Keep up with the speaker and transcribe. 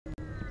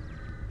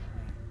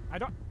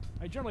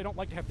I generally don't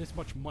like to have this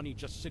much money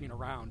just sitting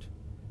around,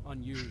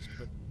 unused,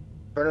 but...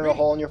 Burning a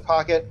hole in your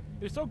pocket.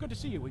 It's so good to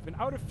see you. We've been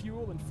out of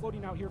fuel and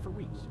floating out here for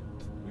weeks.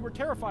 We were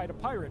terrified a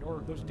pirate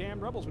or those damn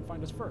rebels would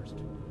find us first.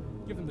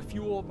 Give them the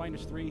fuel,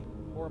 -3,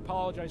 or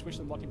apologize, wish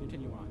them luck, and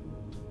continue on.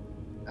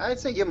 I'd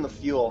say give them the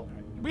fuel.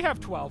 Right. We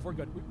have 12. We're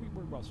good.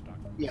 We're well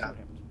stocked. Yeah.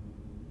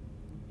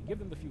 Give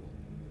them the fuel.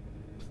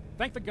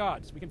 Thank the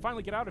gods. We can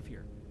finally get out of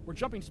here. We're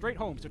jumping straight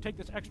home, so take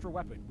this extra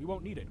weapon. We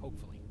won't need it,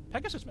 hopefully.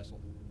 Pegasus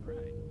missile.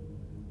 Right.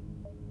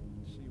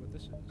 Let's see what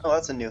this is. Oh,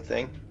 that's a new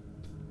thing.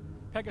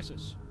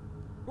 Pegasus.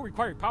 Oh,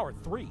 required power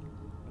 3.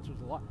 That's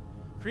a lot.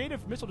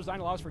 Creative missile design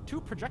allows for 2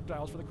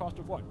 projectiles for the cost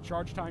of 1.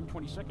 Charge time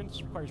 20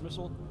 seconds. Requires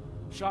missile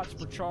shots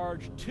per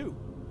charge 2.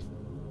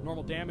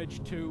 Normal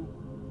damage 2.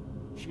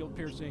 Shield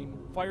piercing.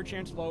 Fire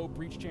chance low.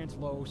 Breach chance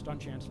low. Stun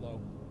chance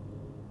low.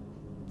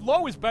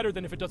 Low is better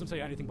than if it doesn't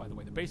say anything, by the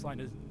way. The baseline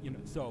is,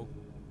 so...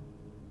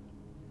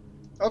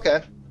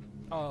 Okay.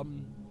 So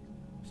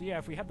yeah,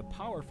 if we had the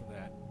power for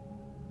that,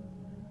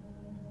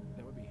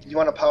 that would be... Do you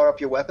want to power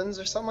up your weapons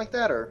or something like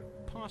that, or...?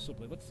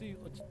 Possibly. Let's see.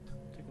 Let's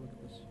take a look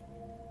at this.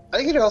 I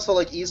think you could also,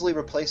 like, easily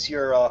replace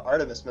your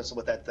Artemis missile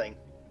with that thing.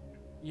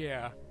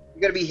 Yeah.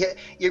 You're gonna be hit...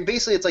 You're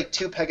basically, it's like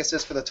 2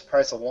 Pegasus for the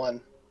price of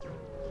 1.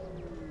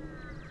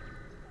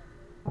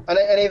 In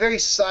a very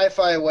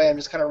sci-fi way, I'm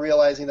just kind of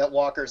realizing that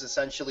Walker is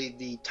essentially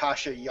the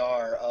Tasha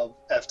Yar of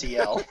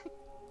FTL.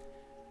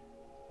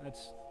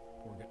 That's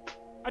poor guy.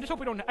 I just hope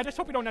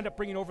we don't end up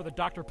bringing over the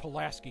Dr.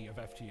 Pulaski of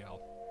FTL.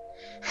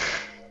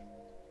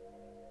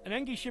 An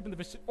Engi ship in the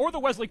vicinity, or the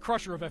Wesley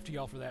Crusher of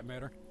FTL, for that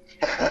matter.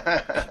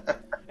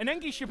 An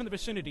Engi ship in the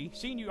vicinity,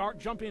 seeing you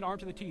jump in armed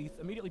to the teeth,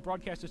 immediately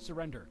broadcasts its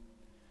surrender.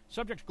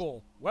 Subject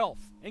goal: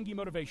 wealth, Engi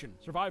motivation,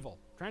 survival,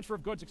 transfer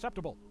of goods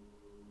acceptable.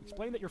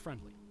 Explain that you're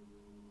friendly.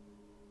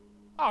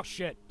 Oh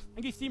shit!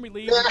 Engi steam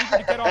relieved and eager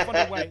to get off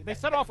underway. They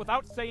set off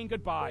without saying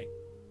goodbye.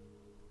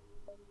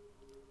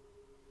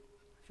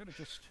 Should have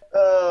just...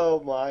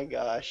 Oh my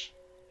gosh.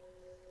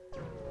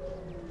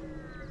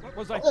 What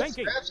was I All that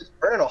thinking? scrap's just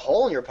burning a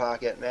hole in your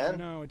pocket, man.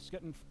 No, it's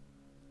getting...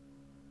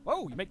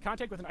 Whoa, you make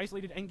contact with an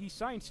isolated Engi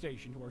science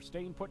station who are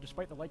staying put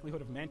despite the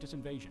likelihood of Mantis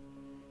invasion.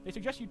 They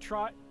suggest you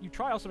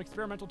trial some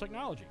experimental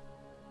technology.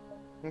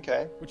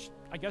 Okay. Which,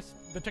 I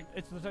guess, the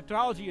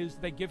technology is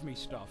they give me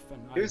stuff,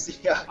 and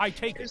I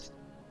take it.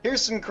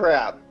 Here's some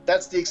crap.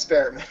 That's the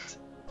experiment.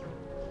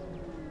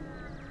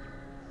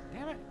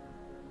 Damn it.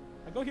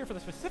 I go here for the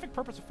specific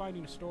purpose of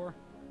finding a store.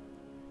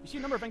 You see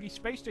a number of Engi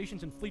space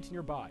stations and fleets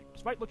nearby.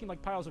 Despite looking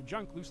like piles of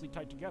junk loosely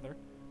tied together,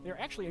 they are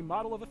actually a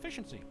model of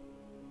efficiency.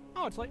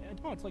 Oh, it's like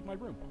my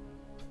room.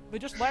 They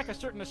just lack a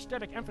certain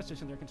aesthetic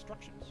emphasis in their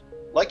constructions.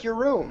 Like your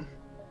room.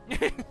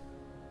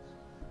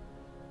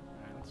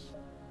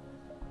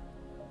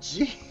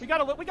 Gee. We got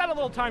a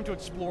little time to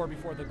explore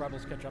before the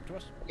rebels catch up to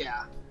us.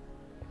 Yeah.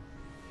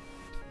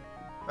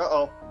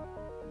 Uh-oh.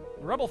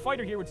 The rebel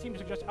fighter here would seem to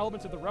suggest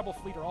elements of the rebel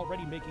fleet are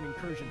already making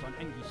incursions on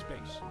Engi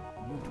space.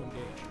 Move to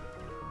engage.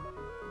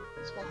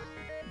 We're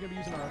gonna be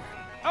using our...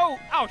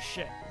 Oh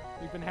shit!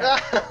 We've been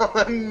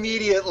hacked.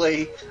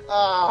 Immediately.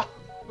 Ah.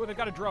 Oh, they've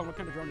got a drone. What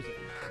kind of drone is it?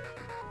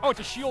 Oh, it's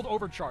a shield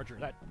overcharger.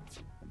 That...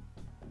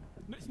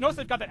 Notice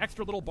they've got that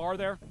extra little bar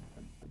there?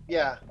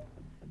 Yeah.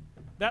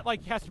 That,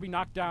 like, has to be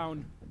knocked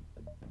down...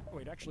 Oh,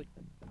 wait, actually...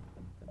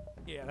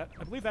 Yeah,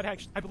 I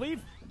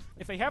believe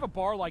if they have a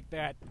bar like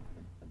that,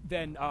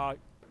 then,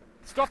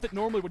 stuff that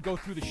normally would go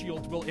through the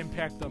shields will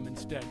impact them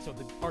instead, so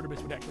the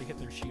Artemis would actually hit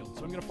their shield.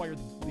 So I'm gonna fire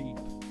the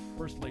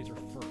burst laser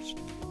first.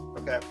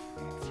 Okay.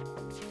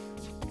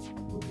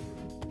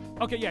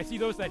 Okay, yeah, see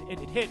those that it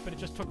hit, but it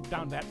just took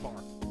down that bar.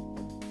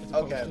 As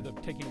opposed to the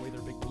taking away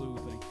their big blue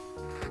thing.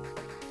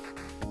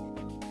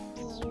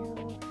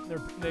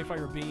 They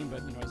fire a beam,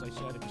 but, as I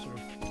said, it just sort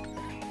of...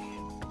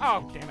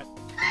 Oh, damn it.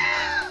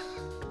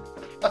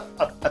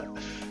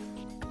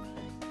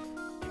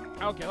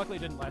 Okay, luckily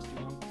it didn't last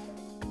too long.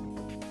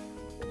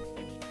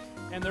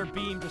 And their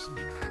beam just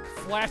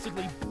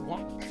flaccidly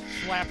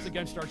slaps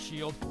against our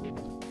shield.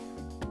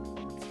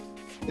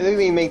 They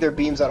even make their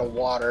beams out of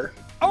water.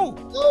 Oh!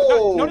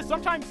 No! Notice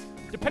sometimes,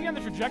 depending on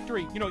the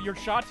trajectory, your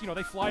shots,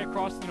 they fly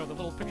across, the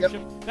little picture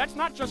ship. That's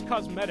not just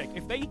cosmetic.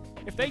 If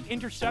they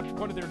intercept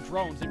one of their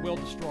drones, it will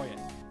destroy it.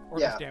 Or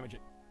just damage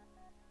it.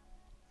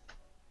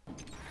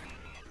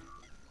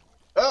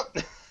 Oh!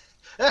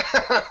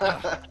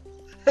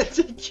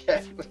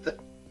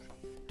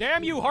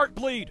 Damn you,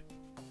 Heartbleed!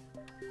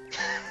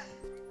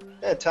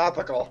 Yeah,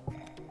 topical.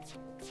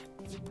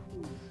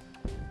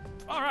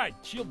 Alright,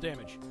 shield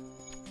damage.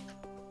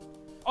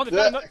 Oh,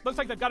 looks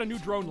like they've got a new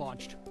drone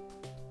launched.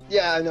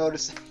 Yeah, I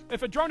noticed.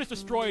 If a drone is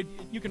destroyed,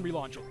 you can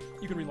relaunch it.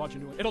 You can relaunch a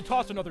new one. It'll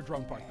toss another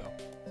drone part, though.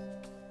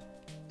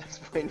 I was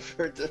waiting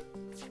for it to...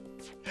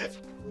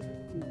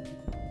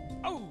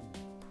 Oh!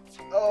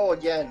 Oh,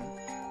 again.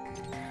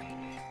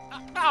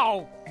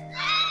 Ow!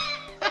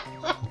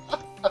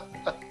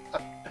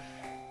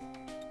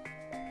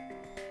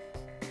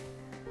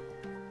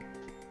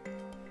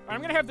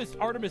 I'm gonna have this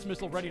Artemis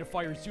missile ready to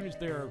fire as soon as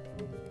their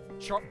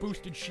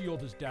boosted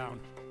shield is down.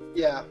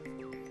 Yeah.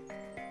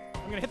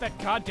 gonna hit that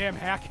goddamn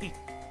hacking.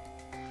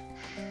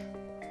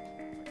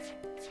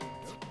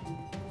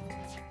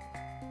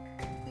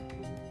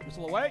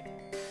 Missile away.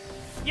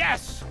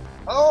 Yes!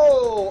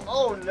 Oh!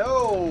 Oh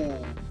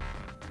no!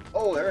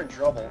 Oh, they're in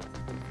trouble.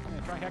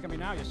 Yeah, try hacking me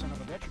now, you son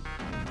of a bitch.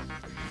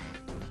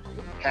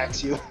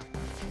 Hacks you.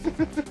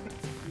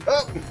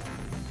 Oh!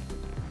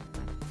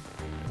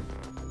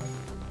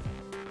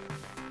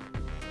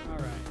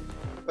 Alright.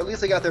 At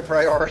least they got their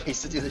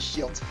priorities to do the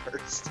shields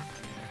first.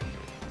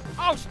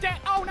 Oh,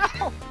 oh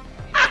no!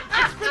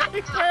 It's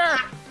really fair!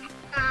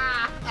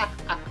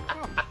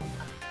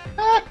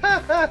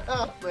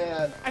 Oh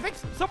man. I think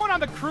someone on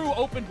the crew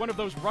opened one of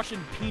those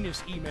Russian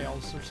penis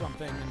emails or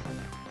something. And...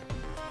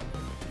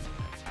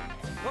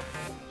 Whoop.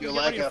 You Get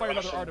like ready to a fire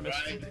another Russian Artemis.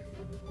 bride?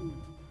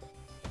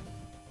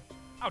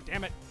 Oh,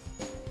 damn it.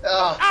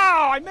 Oh.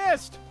 Oh, I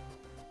missed!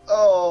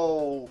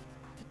 Oh.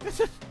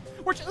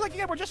 We're just, like,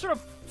 again, we're just sort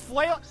of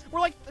we're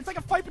like, it's like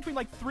a fight between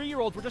like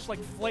 3-year-olds. We're just like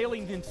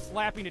flailing and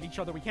slapping at each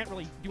other. We can't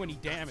really do any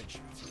damage.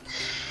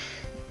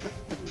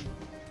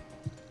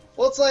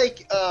 Well, it's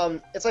like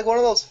one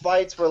of those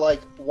fights where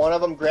like one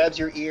of them grabs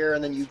your ear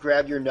and then you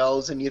grab your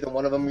nose, and neither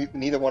one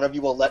of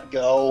you will let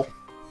go.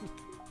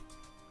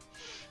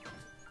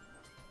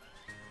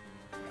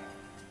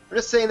 We're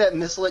just saying that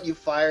missile that you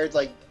fired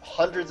like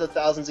hundreds of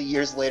thousands of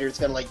years later is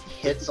gonna like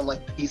hit some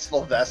like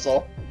peaceful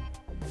vessel.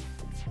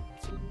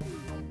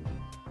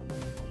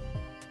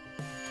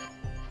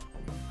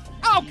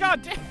 Oh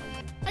god damn!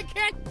 I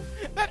can't.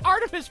 That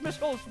Artemis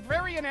missile is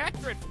very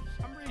inaccurate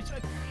for some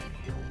reason.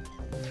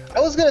 I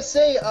was gonna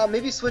say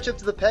maybe switch up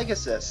to the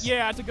Pegasus.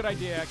 Yeah, that's a good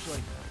idea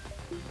actually.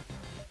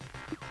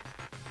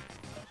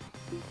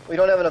 We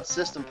don't have enough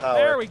system power.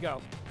 There we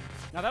go.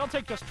 Now that'll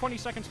take just 20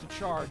 seconds to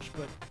charge,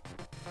 but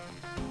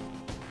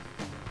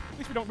at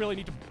least we don't really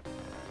need to.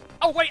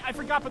 Oh wait, I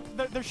forgot,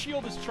 but their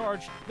shield is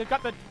charged. They've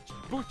got the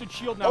boosted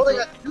shield now. Oh, they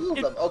got two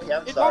of them. Okay,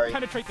 I'm it sorry. won't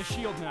penetrate the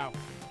shield now.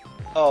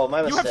 Oh,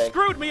 my mistake. You have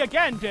screwed me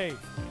again, Dave.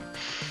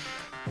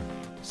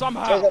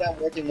 Somehow. Shows that I'm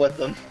working with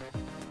them.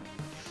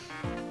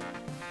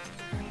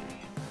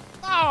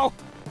 Oh!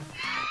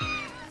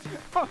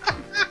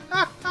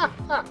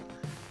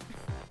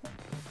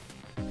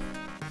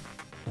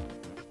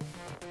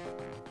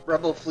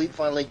 Rebel fleet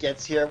finally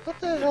gets here. What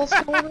the hell's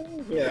going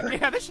on here?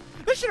 Yeah, this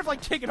should have like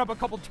taken up a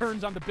couple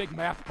turns on the big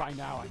map by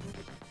now. I think.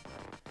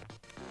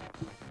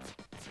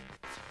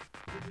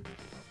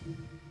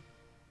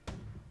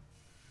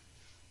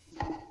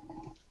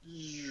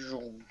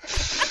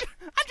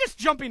 I'm just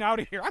jumping out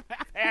of here. I'm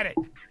at it.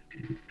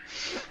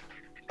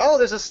 Oh,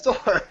 there's a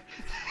store.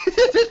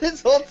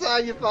 This whole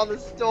time you found the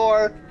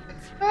store.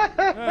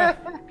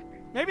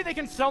 Maybe they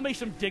can sell me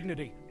some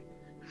dignity.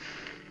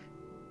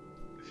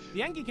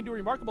 The Engi can do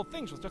remarkable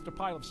things with just a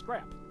pile of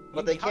scrap.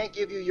 But they can't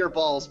give you your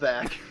balls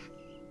back.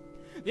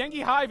 The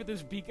Engi hive at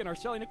this beacon are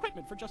selling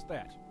equipment for just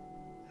that.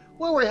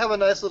 Well, we have a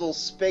nice little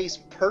space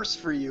purse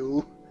for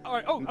you. All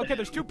right. Oh, okay.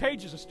 There's 2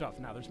 pages of stuff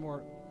now. There's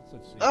more.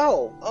 Let's see.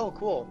 Oh,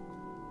 cool.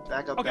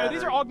 Backup Okay, battery.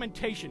 these are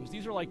augmentations.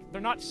 These are like, they're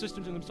not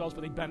systems in themselves,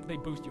 but they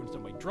boost you in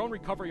some way. Drone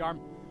recovery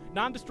arm.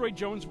 Non-destroyed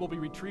drones will be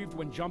retrieved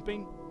when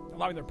jumping,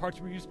 allowing their parts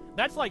to be used.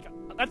 That's like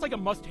a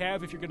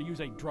must-have if you're going to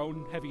use a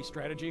drone-heavy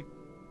strategy.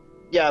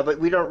 Yeah, but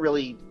we don't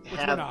really Which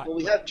have. we're not. Well,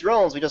 we have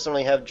drones. We just don't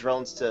really have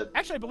drones to.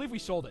 Actually, I believe we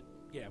sold it.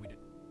 Yeah, we did.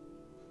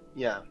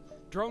 Yeah.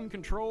 Drone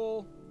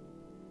control.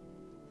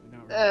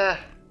 Not really.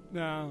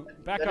 No.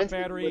 Backup That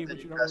battery. isn't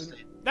Which you don't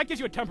really, that gives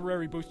you a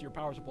temporary boost to your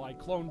power supply.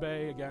 Clone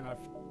bay. Again,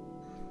 I've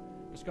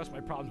discussed my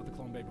problems with the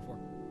clone bay before.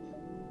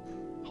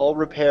 Hull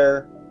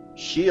repair.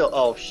 Shield.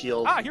 Oh,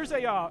 shield. Ah, here's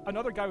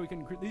another guy we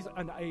can. These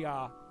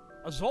a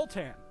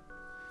Zoltan.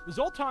 The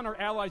Zoltan are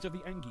allies of the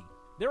Engi.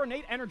 Their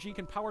innate energy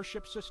can power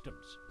ship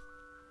systems.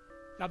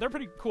 Now they're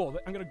pretty cool.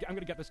 I'm gonna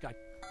get this guy.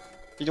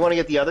 Did you want to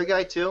get the other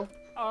guy too?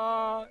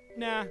 Nah,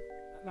 not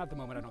at the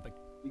moment. I don't think.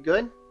 You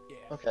good?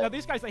 Yeah. Okay. Now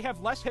these guys, they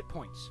have less hit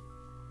points.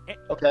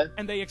 Okay.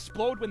 And they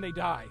explode when they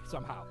die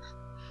somehow.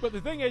 But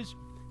the thing is,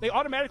 they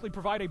automatically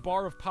provide a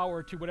bar of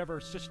power to whatever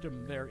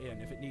system they're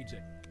in if it needs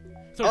it.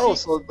 So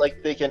so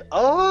like they can.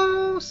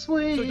 Oh,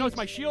 sweet. So notice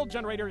my shield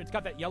generator. It's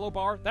got that yellow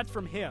bar. That's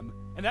from him,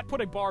 and that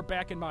put a bar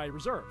back in my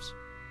reserves.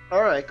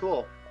 All right,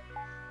 cool.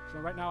 So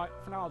right now,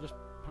 for now, I'll just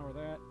power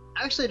that.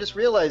 Actually, I just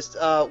realized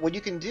what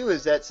you can do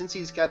is that since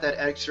he's got that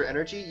extra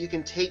energy, you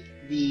can take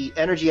the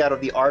energy out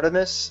of the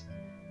Artemis,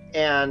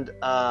 and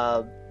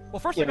well,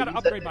 first I gotta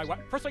upgrade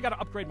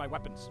my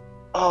weapons.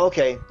 Oh,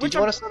 okay. Did you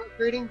want to start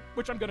upgrading?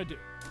 Which I'm gonna do.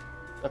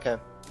 Okay.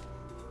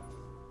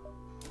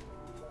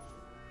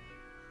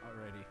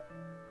 Alrighty.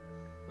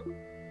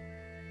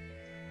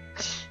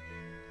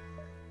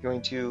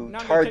 Going to now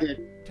target. I'm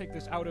gonna take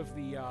this out of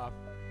the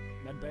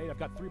med bay. I've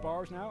got 3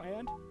 bars now,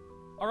 and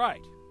all right.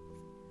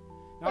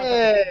 Now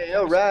Hey,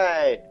 all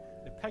right.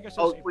 The Pegasus.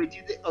 Oh wait,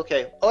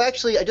 okay. Oh,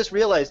 actually, I just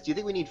realized. Do you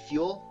think we need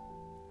fuel?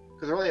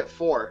 Because we're only at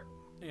 4.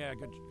 Yeah,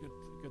 good thinking.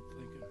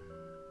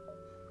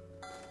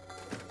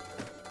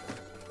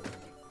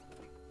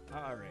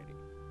 Alrighty.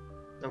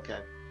 Okay.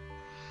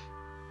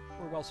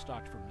 We're well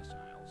stocked for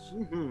missiles.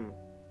 Mm-hmm.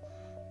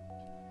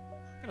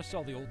 Gonna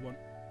sell the old one.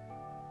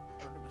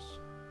 Artemis.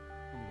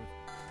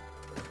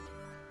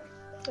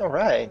 All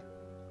right.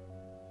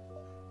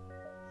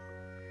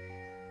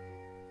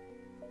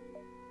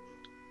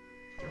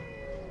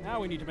 Now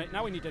we need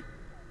to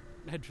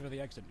head for the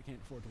exit. We can't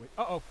afford to wait.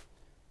 Uh-oh.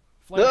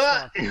 Flare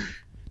star.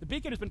 The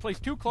beacon has been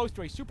placed too close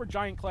to a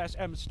supergiant class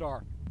M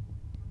star.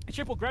 The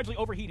ship will gradually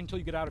overheat until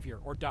you get out of here,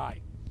 or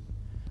die.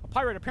 A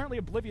pirate, apparently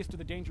oblivious to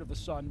the danger of the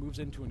sun, moves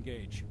in to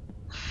engage.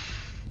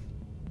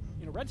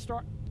 You know, red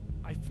star...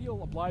 I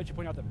feel obliged to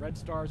point out that red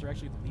stars are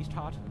actually the least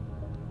hot.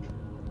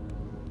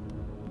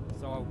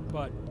 So,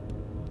 but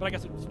I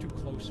guess it's too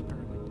close,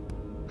 apparently.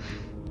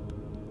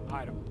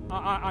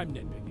 I'm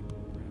nitpicking,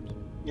 perhaps.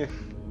 Yeah.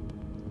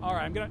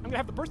 Alright, I'm gonna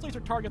have the burst laser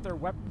target their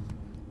weapon.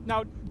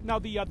 Now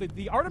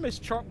the Artemis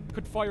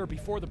could fire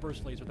before the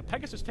burst laser. The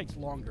Pegasus takes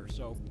longer,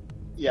 so...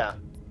 Yeah.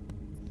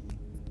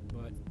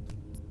 But...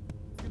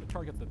 I'm gonna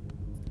target the...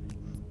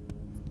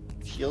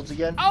 Shields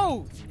again?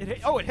 Oh! It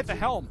hit the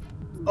helm!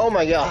 Oh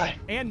my god.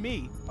 And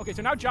me. Okay,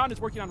 so now John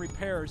is working on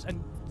repairs,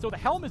 and so the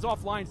helm is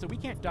offline, so we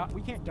can't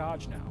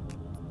dodge now.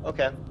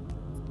 Okay.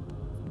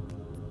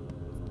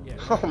 Yeah.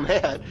 Oh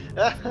man.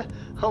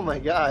 Oh my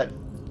god.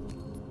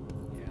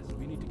 Yeah, so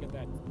we need to get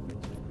that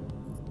fixed.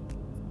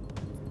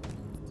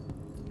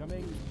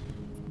 Coming.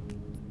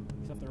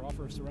 Accept their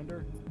offer of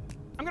surrender.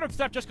 I'm gonna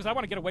accept just because I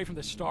want to get away from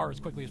this star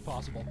as quickly as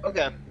possible.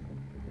 Okay.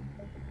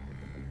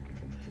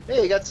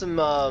 Hey, you got some,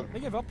 They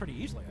give up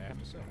pretty easily, I have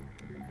to say.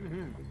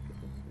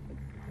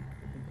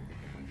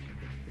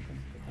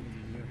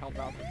 Help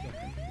out.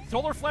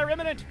 Solar flare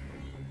imminent!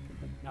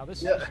 Now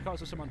this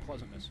causes some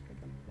unpleasantness.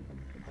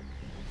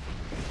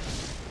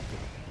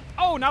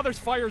 Oh, now there's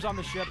fires on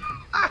the ship.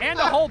 And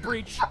a hull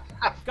breach.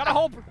 Got a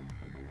hull...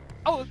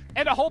 Oh,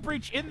 and a hull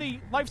breach in the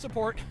life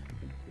support.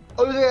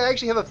 Oh, they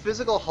actually have a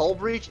physical hull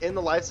breach in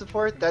the life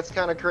support? That's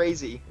kind of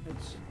crazy.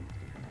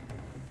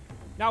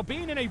 Now,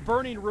 being in a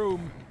burning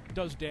room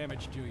does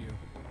damage to you.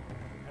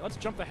 Right, let's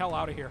jump the hell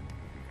out of here.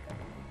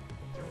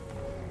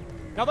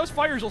 Now, those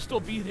fires will still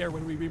be there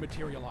when we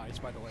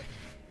rematerialize, by the way.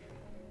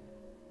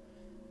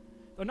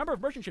 The number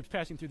of merchant ships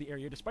passing through the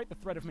area despite the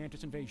threat of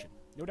Mantis invasion.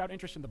 No doubt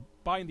interest in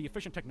buying the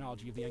efficient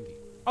technology of the Engi.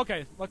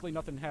 Okay, luckily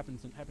nothing happening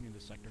in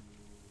this sector.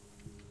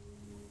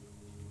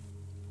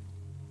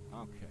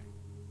 Okay.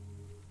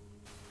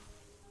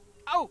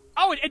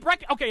 It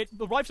wrecked. Okay,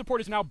 the life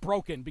support is now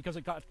broken because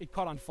it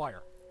caught on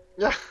fire.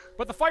 Yeah.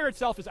 But the fire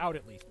itself is out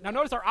at least. Now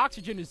notice our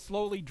oxygen is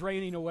slowly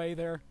draining away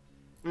there.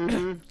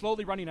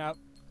 Slowly running out.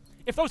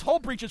 If those hull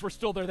breaches were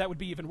still there, that would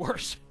be even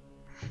worse.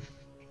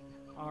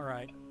 All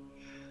right.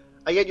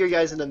 I get your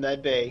guys in the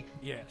med bay.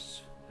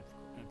 Yes,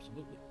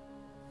 absolutely.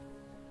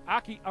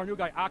 Aki, our new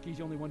guy Aki's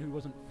the only one who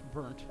wasn't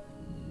burnt.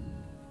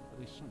 At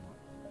least somewhat.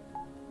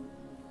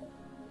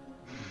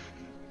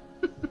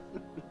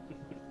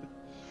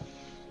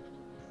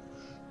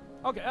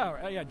 Okay,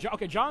 yeah,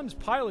 okay, John's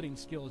piloting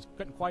skill is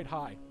getting quite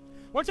high.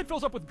 Once it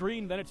fills up with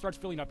green, then it starts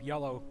filling up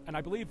yellow, and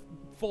I believe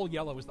full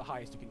yellow is the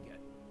highest it can get.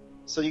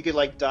 So you could,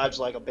 like, dodge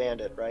like a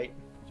bandit, right?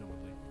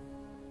 Presumably.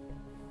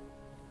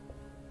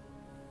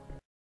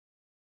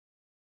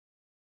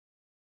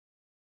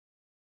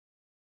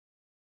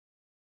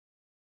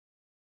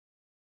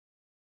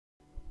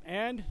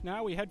 And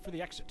now we head for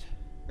the exit.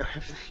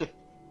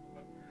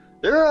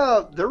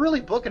 They're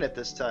really booking it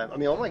this time. I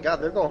mean, oh my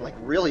god, they're going, like,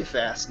 really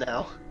fast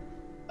now.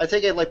 I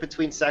take it, like,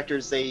 between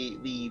sectors,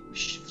 the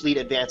fleet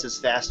advances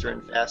faster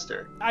and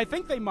faster. I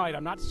think they might.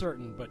 I'm not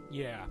certain, but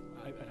yeah,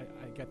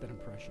 I get that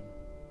impression.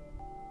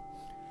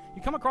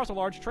 You come across a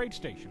large trade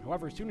station.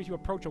 However, as soon as you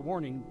approach, a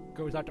warning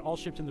goes out to all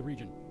ships in the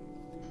region.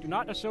 Do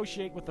not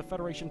associate with the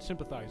Federation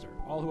sympathizer.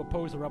 All who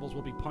oppose the rebels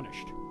will be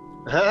punished.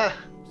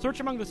 Search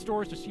among the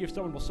stores to see if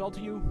someone will sell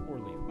to you, or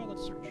leave. Well,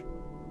 let's search.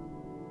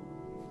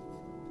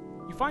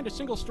 You find a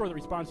single store that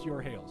responds to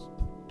your hails.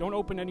 Don't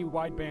open any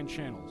wideband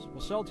channels.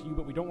 We'll sell to you,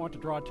 but we don't want to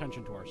draw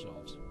attention to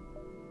ourselves.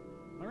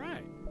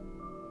 Alright.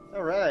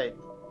 Alright.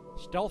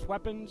 Stealth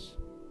weapons.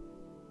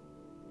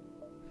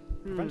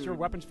 Prevents your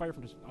weapons fire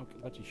from... Okay,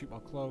 lets you shoot while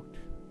cloaked.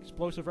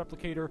 Explosive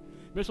replicator.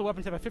 Missile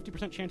weapons have a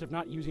 50% chance of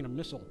not using a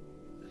missile.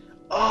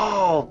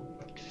 Oh!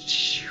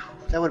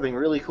 That would have been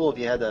really cool if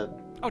you had the...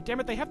 Oh, damn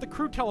it, they have the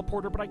crew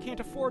teleporter, but I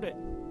can't afford it.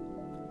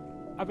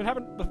 I've been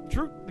having... The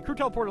crew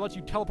teleporter lets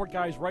you teleport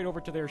guys right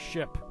over to their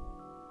ship.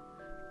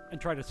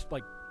 And try to,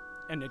 like...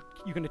 And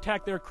you can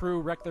attack their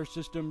crew, wreck their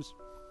systems.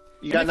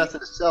 You got nothing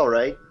to sell,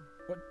 right?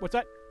 What's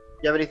that?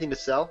 You have anything to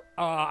sell?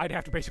 I'd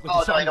have to basically...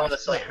 Oh, no, you don't want to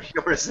sell your, you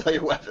don't want to sell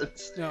your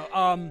weapons. No,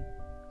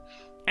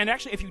 and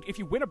actually, if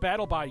you win a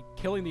battle by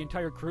killing the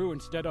entire crew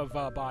instead of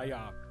by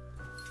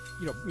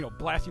you know,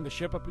 blasting the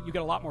ship up, you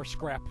get a lot more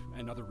scrap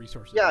and other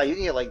resources. Yeah, you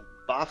can get, like,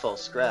 Boffo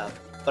scrap.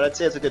 But I'd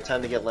say it's a good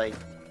time to get, like...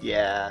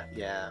 Yeah.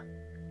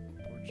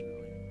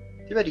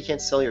 Unfortunately. Too bad you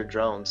can't sell your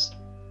drones.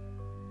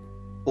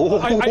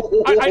 Well, I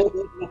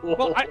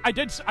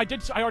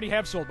already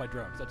have sold my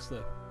drones. That's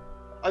the...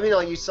 I mean,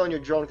 like, you selling your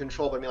drone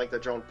control, but I mean, like, the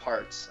drone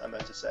parts, I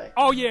meant to say.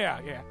 Oh, yeah.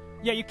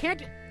 Yeah, you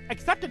can't...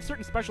 Except at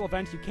certain special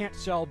events, you can't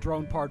sell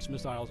drone parts,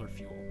 missiles, or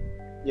fuel.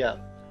 Yeah.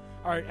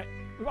 Alright,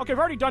 okay, we've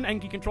already done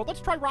Engi controlled.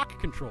 Let's try rocket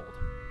controlled.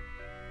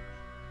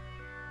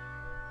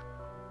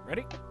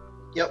 Ready?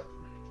 Yep.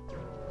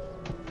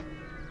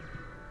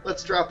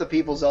 Let's drop the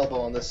people's elbow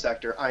on this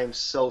sector. I am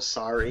so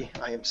sorry.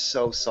 I am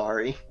so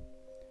sorry.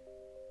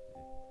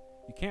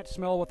 You can't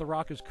smell what the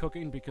rock is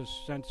cooking because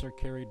scents are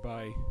carried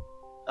by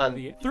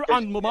On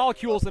on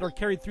molecules that are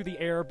carried through the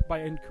air by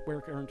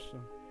air currents. So.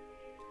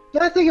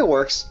 Yeah, I think it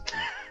works.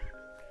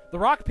 The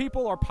rock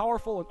people are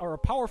a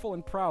powerful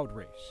and proud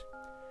race.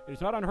 It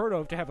is not unheard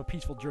of to have a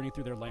peaceful journey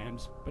through their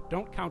lands, but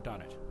don't count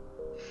on it.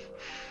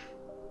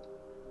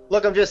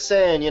 Look, I'm just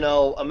saying,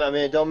 I mean,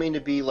 I don't mean to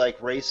be, like,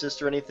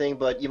 racist or anything,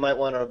 but you might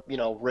want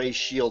to, raise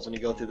shields when you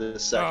go through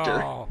this sector.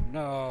 Oh,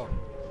 no.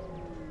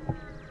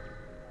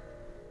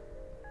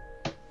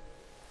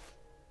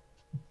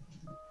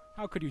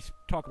 How could you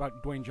talk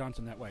about Dwayne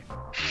Johnson that way?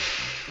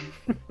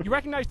 You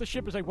recognize the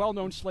ship as a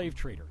well-known slave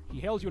trader. He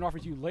hails you and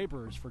offers you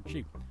laborers for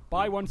cheap.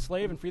 Buy one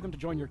slave and free them to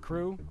join your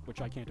crew, which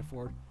I can't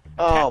afford.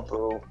 Oh,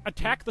 boo.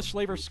 Attack the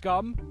slaver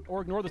scum,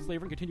 or ignore the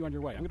slaver and continue on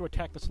your way. I'm going to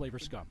attack the slaver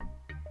scum.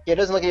 Yeah, it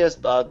doesn't look like he has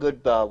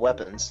good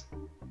weapons.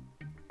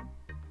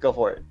 Go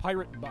for it.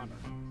 Pirate bomber.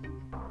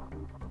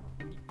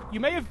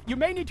 You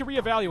may need to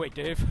reevaluate,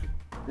 Dave.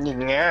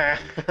 Yeah.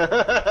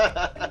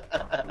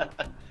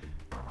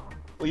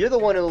 Well, you're the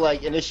one who,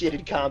 like,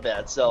 initiated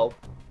combat, so...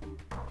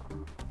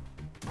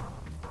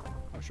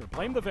 Oh, sure.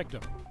 Blame the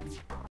victim.